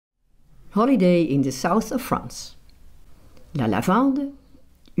Holiday in the south of France. La lavande,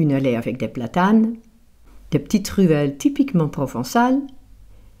 une allée avec des platanes, des petites ruelles typiquement provençales,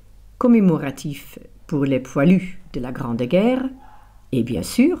 commémoratifs pour les poilus de la Grande Guerre, et bien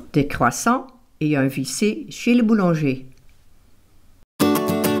sûr des croissants et un vissé chez le boulanger.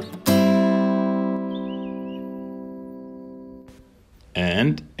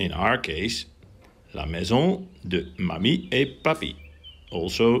 And in our case, la maison de mamie et papi,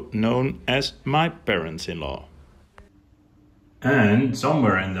 also known as my parents-in-law. And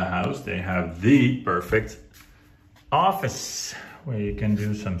somewhere in the house they have the perfect office where you can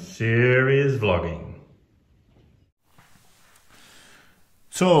do some serious vlogging.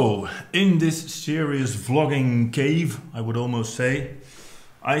 So, in this serious vlogging cave, I would almost say,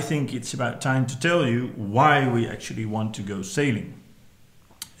 I think it's about time to tell you why we actually want to go sailing.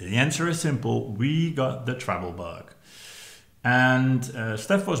 The answer is simple: we got the travel bug. And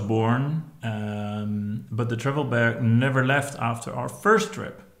Stef was born, but the travel bug never left after our first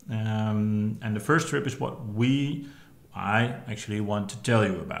trip. And the first trip is what I actually want to tell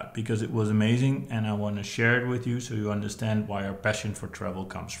you about, because it was amazing and I want to share it with you so you understand why our passion for travel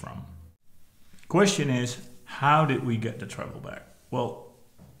comes from. Question is, how did we get the travel bag? Well,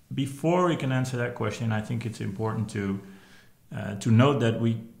 before we can answer that question, I think it's important to note that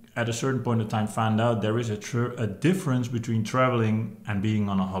we at a certain point of time found out there is a difference between traveling and being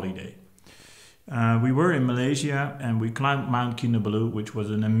on a holiday. We were in Malaysia and we climbed Mount Kinabalu, which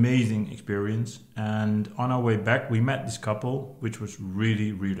was an amazing experience. And on our way back, we met this couple, which was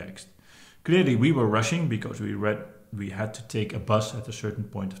really relaxed. Clearly, we were rushing because we had to take a bus at a certain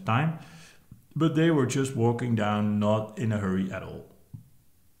point of time, but they were just walking down, not in a hurry at all.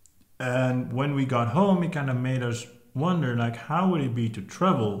 And when we got home, it kind of made us wonder, like, how would it be to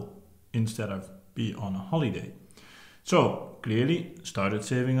travel instead of be on a holiday? So clearly started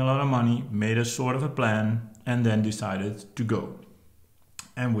saving a lot of money, made a sort of a plan, and then decided to go.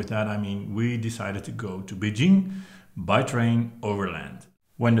 And with that, I mean, we decided to go to Beijing by train overland.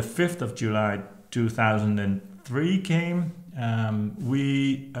 When the 5th of July 2003 came,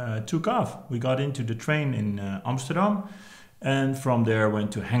 we took off. We got into the train in Amsterdam, and from there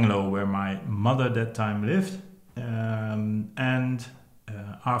went to Hengelo, where my mother at that time lived.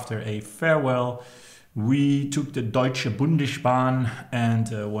 After a farewell, we took the Deutsche Bundesbahn and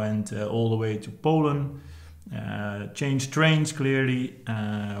went all the way to Poland, changed trains clearly,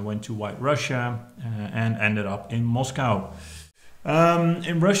 went to White Russia and ended up in Moscow.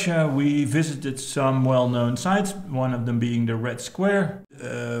 In Russia we visited some well-known sites, one of them being the Red Square.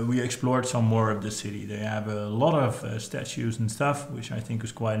 We explored some more of the city. They have a lot of statues and stuff, which I think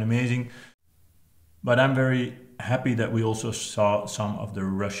was quite amazing. But I'm very happy that we also saw some of the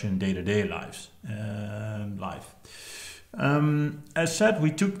Russian day-to-day life. As said, we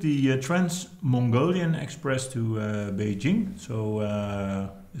took the Trans-Mongolian Express to Beijing, so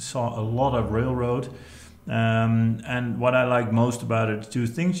saw a lot of railroad. And what I like most about it, two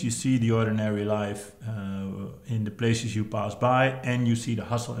things: you see the ordinary life in the places you pass by, and you see the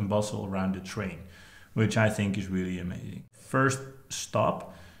hustle and bustle around the train, which I think is really amazing. First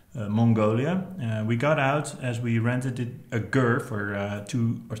stop, Mongolia. We got out as we rented a gur for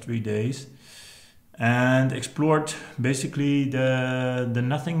 2 or 3 days and explored basically the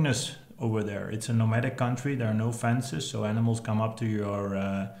nothingness over there. It's a nomadic country. There are no fences, so animals come up to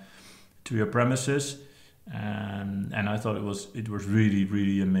your premises, and I thought it was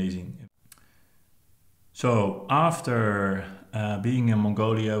really amazing. So after being in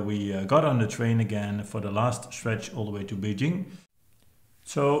Mongolia, we got on the train again for the last stretch all the way to Beijing.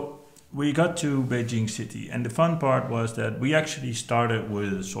 So we got to Beijing city, and the fun part was that we actually started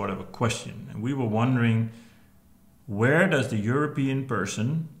with sort of a question. And we were wondering, where does the European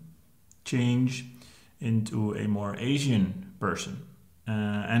person change into a more Asian person?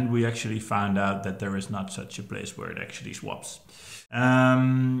 And we actually found out that there is not such a place where it actually swaps.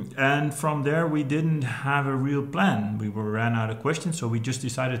 And from there we didn't have a real plan. We ran out of questions, so we just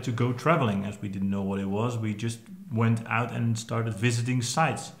decided to go traveling. As we didn't know what it was, we just went out and started visiting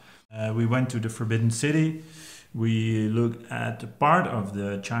sites. We went to the Forbidden City. We looked at a part of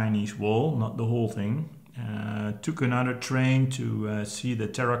the Chinese wall, not the whole thing. Took another train to see the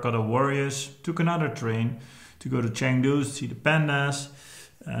Terracotta Warriors. Took another train to go to Chengdu to see the pandas.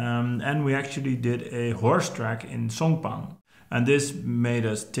 And we actually did a horse track in Songpan. And this made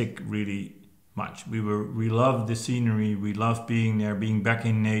us tick really much. We loved the scenery, we loved being there, being back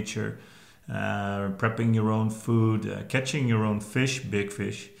in nature, prepping your own food, catching your own fish, big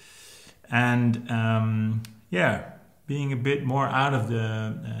fish, and yeah, being a bit more out of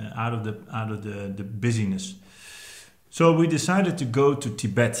the busyness. So we decided to go to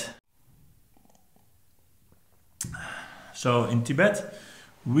Tibet. So in Tibet,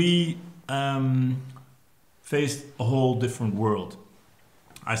 we faced a whole different world.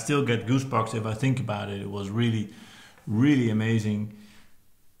 I still get goosebumps if I think about it. It was really, really amazing.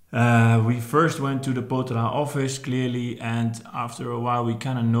 We first went to the Potra office, clearly, and after a while we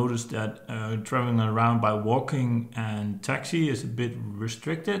kind of noticed that traveling around by walking and taxi is a bit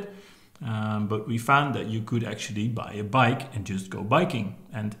restricted. But we found that you could actually buy a bike and just go biking.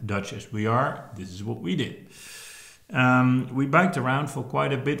 And Dutch as we are, this is what we did. We biked around for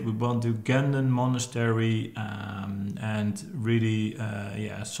quite a bit. We went to Ganden Monastery and really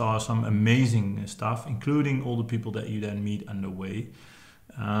saw some amazing stuff, including all the people that you then meet on the way.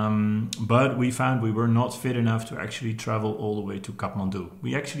 But we found we were not fit enough to actually travel all the way to Kathmandu.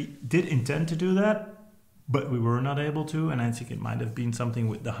 We actually did intend to do that, but we were not able to, and I think it might have been something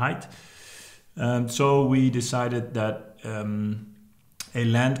with the height. So we decided that a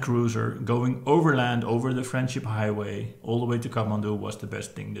land cruiser going overland over the Friendship Highway all the way to Kathmandu was the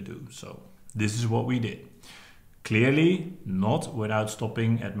best thing to do. So this is what we did. Clearly not without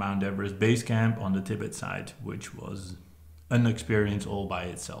stopping at Mount Everest Base Camp on the Tibet side, which was an experience all by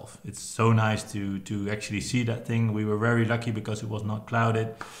itself. It's so nice to actually see that thing. We were very lucky because it was not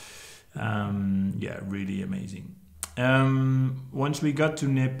clouded. Really amazing. Once we got to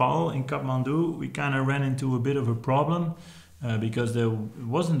Nepal in Kathmandu, we kind of ran into a bit of a problem because there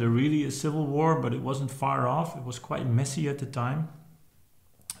wasn't really a civil war, but it wasn't far off. It was quite messy at the time.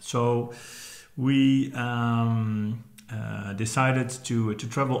 So we decided to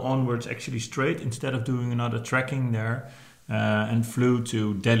travel onwards actually straight instead of doing another trekking there, and flew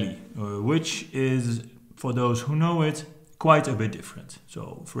to Delhi, which is, for those who know it, quite a bit different.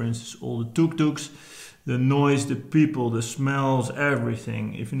 So for instance, all the tuk-tuks, the noise, the people, the smells,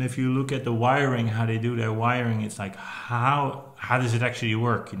 everything. Even if you look at the wiring, how they do their wiring, it's like, how does it actually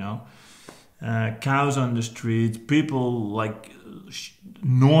work, you know? Cows on the street, people, like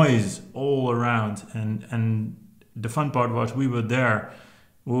noise all around. And the fun part was we were there.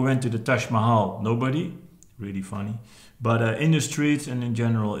 We went to the Taj Mahal. Nobody, really funny. But in the streets and in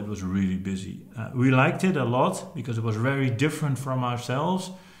general, it was really busy. We liked it a lot because it was very different from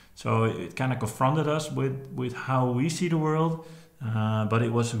ourselves. So it kind of confronted us with how we see the world, but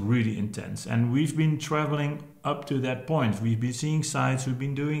it was really intense. And we've been traveling up to that point. We've been seeing sights, we've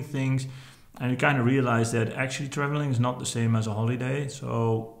been doing things, and we kind of realized that actually traveling is not the same as a holiday.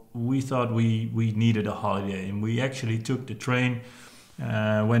 So we thought we needed a holiday, and we actually took the train,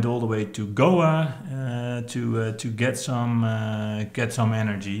 went all the way to Goa to get some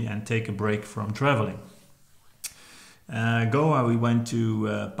energy and take a break from traveling. Goa, we went to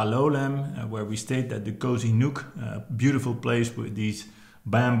Palolem, where we stayed at the Cozy Nook, a beautiful place with these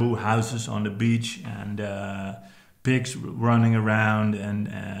bamboo houses on the beach and pigs running around and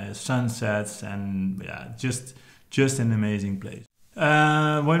sunsets, and just an amazing place.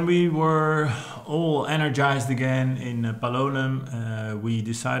 When we were all energized again in Palolem, we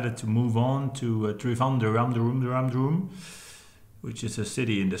decided to move on to Trivandrum, which is a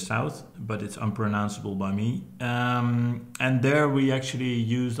city in the south, but it's unpronounceable by me. And there we actually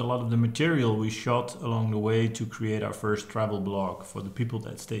used a lot of the material we shot along the way to create our first travel blog for the people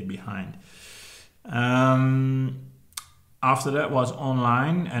that stayed behind. After that was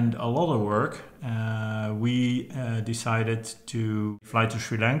online and a lot of work. We decided to fly to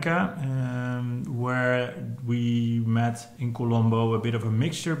Sri Lanka, where we met in Colombo a bit of a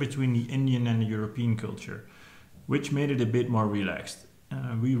mixture between the Indian and the European culture, which made it a bit more relaxed.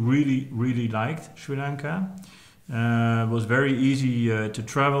 We really liked Sri Lanka. It was very easy to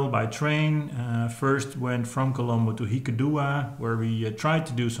travel by train. First went from Colombo to Hikkaduwa, where we tried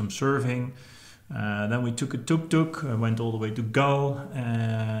to do some surfing. Then we took a tuk-tuk, went all the way to Galle,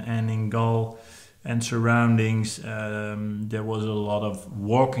 and in Galle and surroundings there was a lot of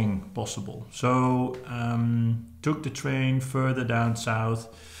walking possible. So took the train further down south,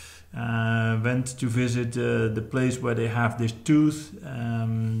 went to visit the place where they have this tooth,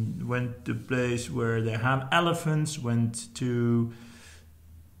 went to the place where they have elephants, went to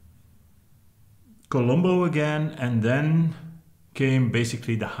Colombo again, and then came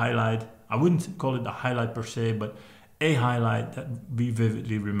basically the highlight. I wouldn't call it the highlight per se, but a highlight that we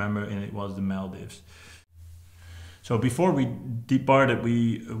vividly remember, and it was the Maldives. So before we departed,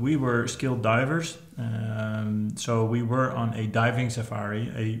 we were skilled divers. So we were on a diving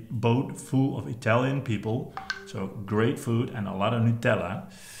safari, a boat full of Italian people. So great food and a lot of Nutella.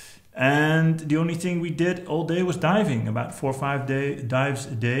 And the only thing we did all day was diving, about 4 or 5 dives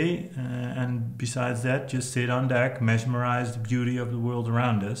a day. And besides that, just sit on deck, mesmerize the beauty of the world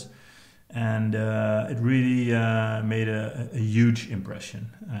around us. and it really made a huge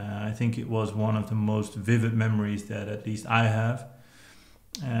impression. I think it was one of the most vivid memories that at least I have.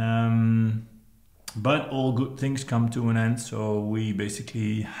 But all good things come to an end, so we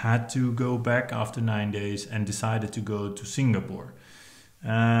basically had to go back after 9 days and decided to go to Singapore.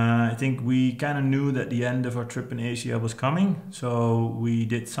 I think we kind of knew that the end of our trip in Asia was coming, so we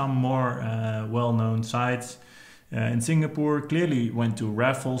did some more well-known sites. In Singapore, clearly went to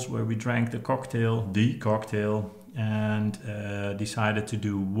Raffles, where we drank the cocktail, and decided to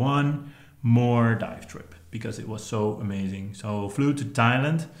do one more dive trip because it was so amazing. So flew to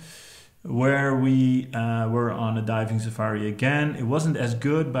Thailand, where we were on a diving safari again. It wasn't as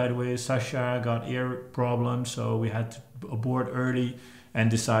good, by the way. Sacha got ear problems, so we had to aboard early and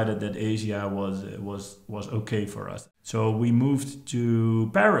decided that Asia was okay for us. So we moved to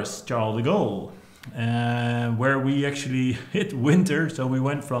Paris, Charles de Gaulle, where we actually hit winter. So we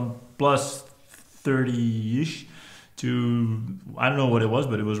went from plus 30-ish to, I don't know what it was,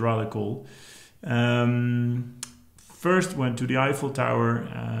 but it was rather cold. First went to the Eiffel Tower,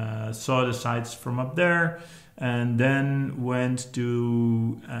 saw the sights from up there, and then went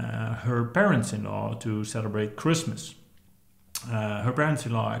to her parents-in-law to celebrate Christmas. Her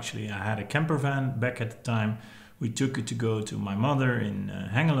parents-in-law actually had a camper van back at the time. We took it to go to my mother in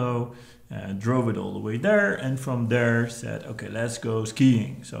Hengelo, drove it all the way there, and from there said, okay, let's go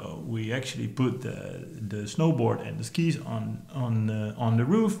skiing. So we actually put the snowboard and the skis on the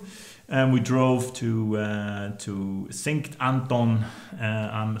roof, and we drove to Sankt Anton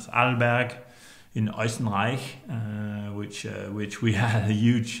am Arlberg in Oostenrijk, which we had a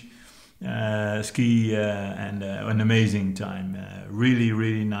huge ski and an amazing time. Really,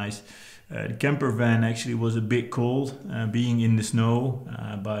 really nice. The camper van actually was a bit cold, being in the snow,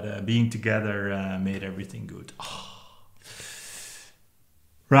 but being together made everything good. Oh.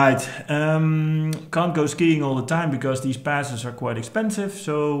 Right, can't go skiing all the time because these passes are quite expensive,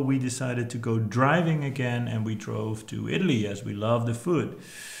 so we decided to go driving again, and we drove to Italy as we love the food.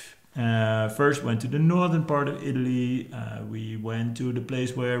 First went to the northern part of Italy. We went to the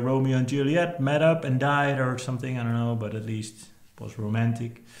place where Romeo and Juliet met up and died or something, I don't know, but at least it was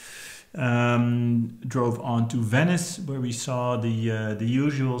romantic. Drove on to Venice, where we saw the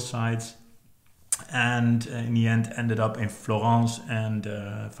usual sights, and in the end ended up in Florence and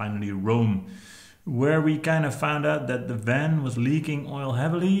finally Rome, where we kind of found out that the van was leaking oil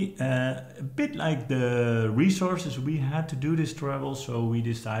heavily, a bit like the resources we had to do this travel, so we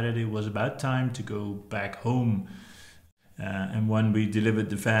decided it was about time to go back home. And when we delivered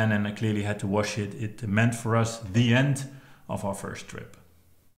the van and I clearly had to wash it, it meant for us the end of our first trip.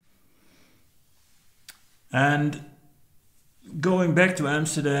 And going back to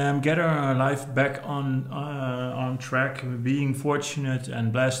Amsterdam, getting our life back on track, being fortunate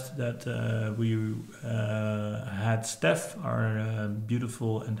and blessed that we had Stef, our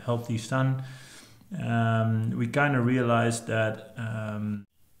beautiful and healthy son. We kind of realized that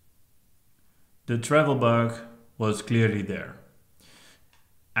the travel bug was clearly there,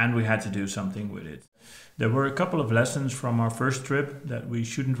 and we had to do something with it. There were a couple of lessons from our first trip that we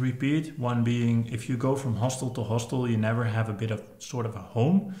shouldn't repeat. One being, if you go from hostel to hostel, you never have a bit of sort of a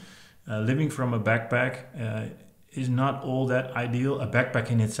home. Living from a backpack is not all that ideal. A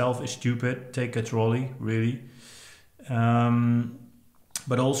backpack in itself is stupid. Take a trolley, really.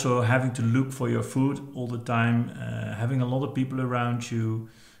 But also having to look for your food all the time, having a lot of people around you,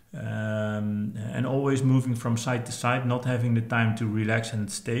 and always moving from side to side, not having the time to relax and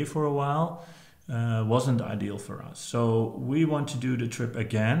stay for a while. Wasn't ideal for us. So we want to do the trip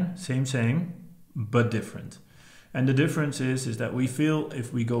again, same, but different. And the difference is that we feel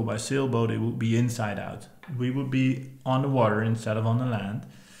if we go by sailboat, it would be inside out. We would be on the water instead of on the land.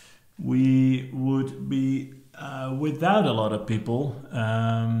 We would be without a lot of people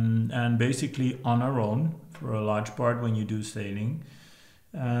and basically on our own for a large part when you do sailing.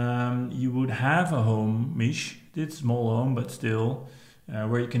 You would have a home, it's a small home, but still,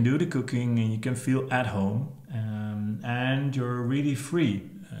 where you can do the cooking and you can feel at home, and you're really free.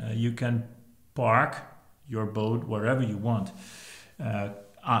 You can park your boat wherever you want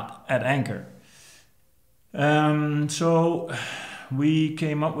at anchor. So we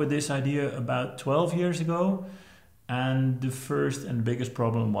came up with this idea about 12 years ago, and the first and biggest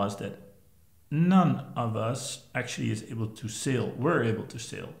problem was that none of us actually were able to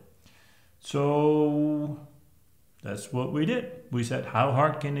sail. So that's what we did. We said, how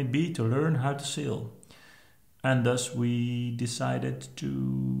hard can it be to learn how to sail? And thus we decided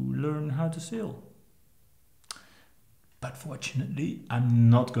to learn how to sail. But fortunately, I'm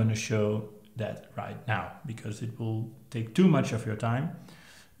not going to show that right now because it will take too much of your time.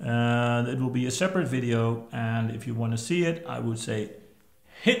 It will be a separate video, and if you want to see it, I would say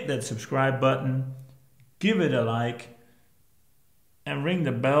hit that subscribe button, give it a like, and ring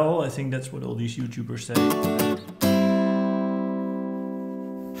the bell. I think that's what all these YouTubers say.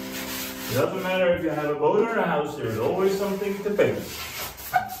 It doesn't matter if you have a boat or a house, there's always something to paint.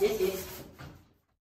 Yes, yes.